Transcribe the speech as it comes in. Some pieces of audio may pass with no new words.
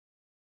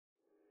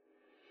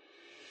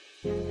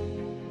Ronald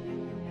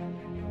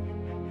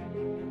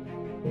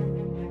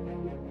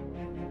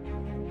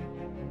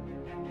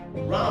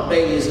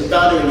Bailey is the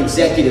founder and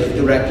executive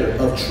director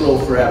of TRILL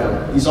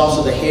Forever. He's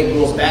also the head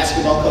girls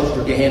basketball coach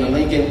for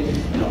Gahanna-Lincoln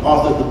and the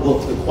author of the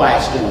book, The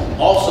Quiet Storm.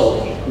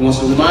 Also, he wants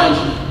to remind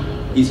you,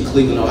 he's a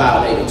Cleveland,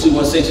 Ohio native.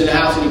 216 in the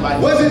house,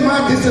 anybody? Wasn't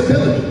my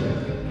disability,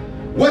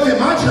 wasn't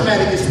my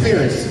traumatic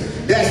experience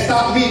that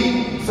stopped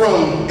me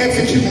from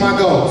executing my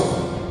goals.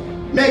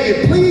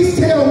 Megan, please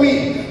tell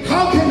me,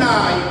 how can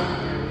I,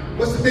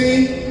 what's the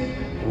thing?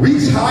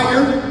 Reach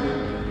higher,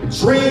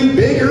 dream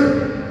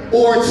bigger,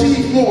 or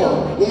achieve more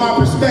when my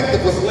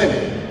perspective was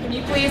limited? Can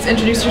you please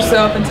introduce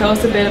yourself and tell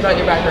us a bit about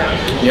your background?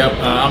 Yep,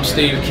 I'm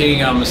Steve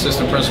King. I'm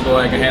assistant principal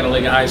at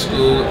Gahanna-Lincoln High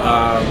School.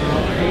 I've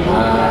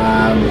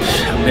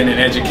been in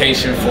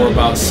education for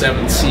about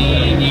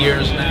 17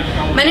 years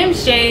now. My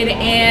name's Jade,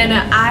 and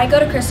I go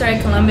to Cristo Rey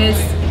Columbus.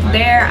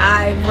 There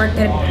I've worked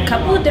at a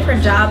couple of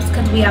different jobs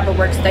because we have a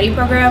work-study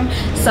program.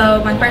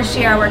 So my first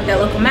year I worked at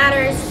Local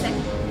Matters.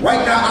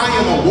 Right now I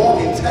am a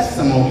walking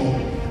testimony.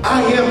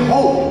 I am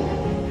hope.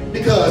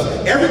 Because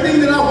everything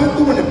that I went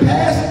through in the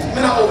past,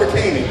 man, I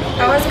overcame it.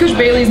 How has Coach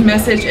Bailey's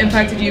message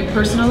impacted you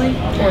personally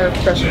or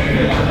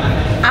professionally?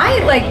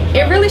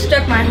 It really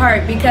struck my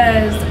heart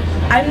because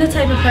I'm the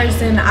type of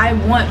person, I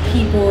want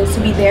people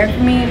to be there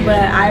for me, but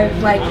I've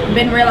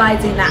been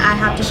realizing that I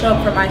have to show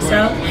up for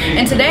myself.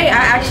 And today I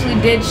actually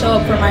did show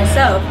up for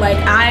myself.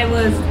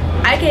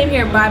 I came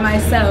here by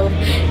myself,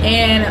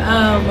 and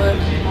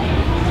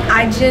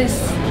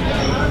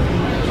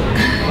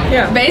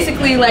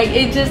basically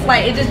it just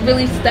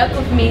really stuck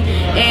with me,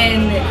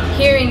 and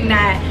hearing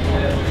that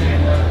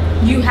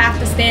you have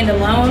to stand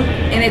alone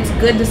and it's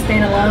good to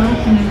stand alone,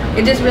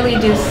 it just really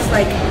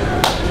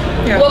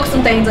woke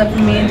some things up for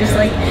me and just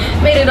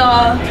made it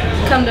all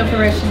come to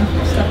fruition.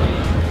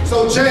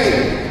 So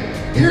Jay,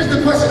 here's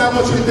the question I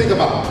want you to think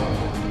about.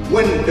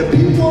 When the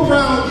people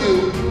around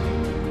you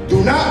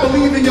do not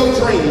believe in your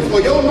dreams, or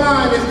your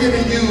mind is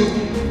giving you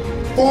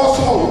false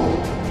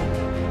hope,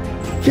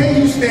 can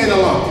you stand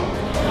alone?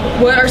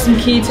 What are some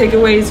key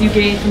takeaways you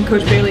gained from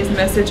Coach Bailey's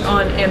message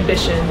on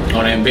ambition?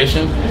 On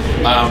ambition,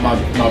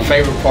 my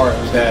favorite part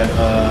is that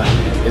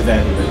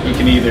you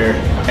can either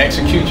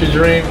execute your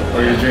dream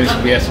or your dreams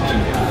can be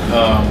executed.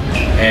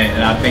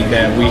 And I think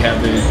that we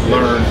have to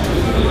learn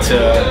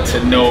to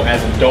know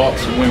as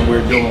adults when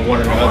we're doing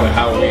one or the other,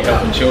 how are we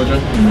helping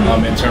children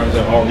in terms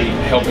of, are we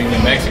helping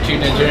them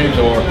execute their dreams,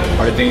 or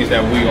are the things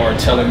that we are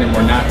telling them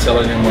or not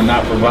telling them or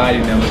not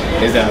providing them,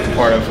 is that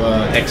part of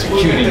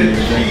executing their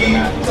dreams or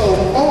not? So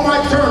on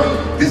my journey,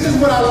 this is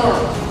what I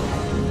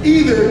learned.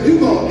 Either you're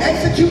going to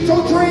execute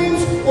your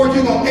dreams or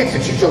you're going to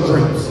execute your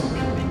dreams.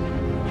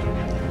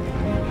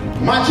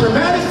 My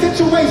traumatic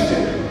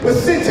situation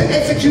was sent to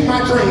execute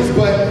my dreams,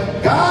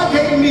 but God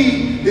gave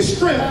me the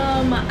strength.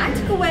 I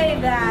took away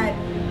that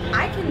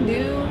I can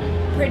do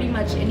pretty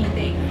much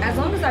anything as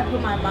long as I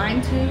put my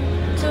mind to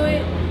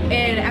it,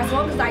 and as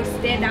long as I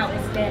stand out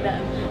and stand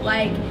up.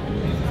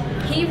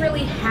 He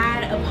really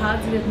had a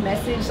positive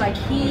message.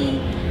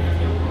 He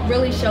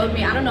really showed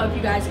me, I don't know if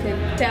you guys could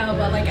tell,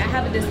 but I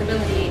have a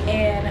disability,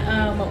 and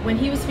when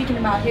he was speaking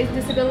about his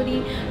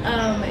disability,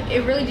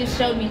 it really just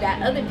showed me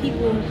that other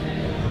people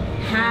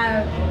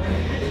have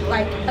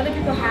other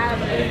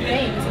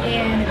things,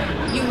 and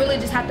you really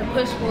just have to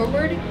push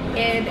forward.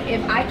 And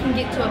if I can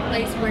get to a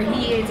place where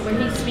he is, where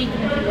he's speaking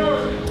to people,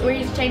 where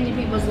he's changing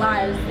people's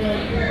lives, then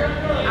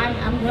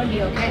I'm going to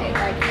be okay.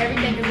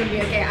 Everything is going to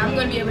be okay. I'm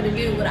going to be able to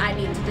do what I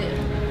need to do.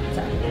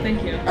 So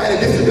thank you. I had a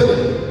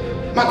disability.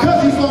 My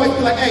cousin used to always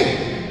be like,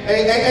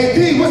 hey,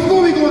 D, what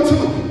school we going to?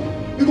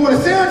 We going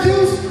to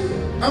Syracuse?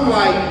 I'm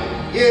like,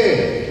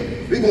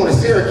 yeah, we going to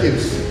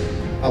Syracuse.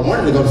 I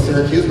wanted to go to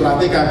Syracuse, but I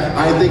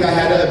didn't think I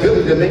had the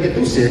ability to make it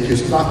through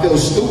Syracuse because I feel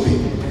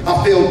stupid.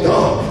 I feel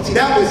dumb. See,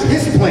 that was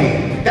his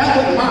plan. That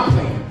wasn't my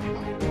plan.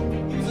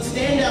 He was a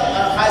standout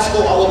high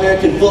school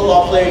All-American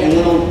football player and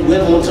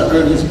went on to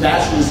earn his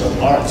Bachelor's of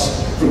Arts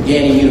from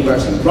Gahanna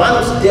University.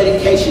 Ronald's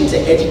dedication to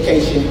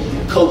education,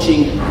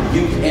 coaching,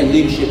 youth, and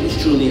leadership is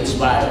truly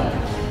inspiring.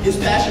 His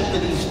passion for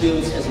these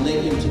fields has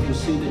led him to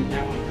pursue them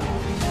after college.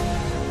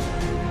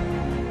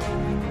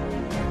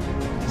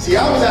 See,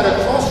 I was at a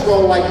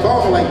crossroad like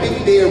Garmin, like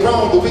Biggie did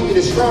wrong, the wicked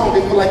is strong.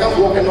 They feel like I'm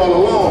walking all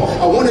alone.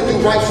 I want to do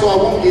right so I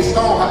won't get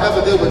stoned.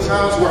 However, there were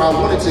times where I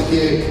wanted to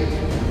get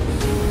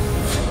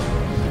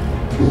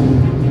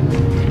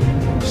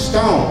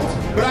stoned.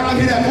 But I can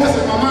hear that voice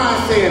in my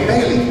mind saying,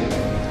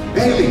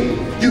 Bailey,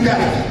 you got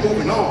to keep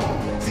moving on.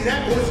 See,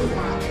 that voice was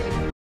mine.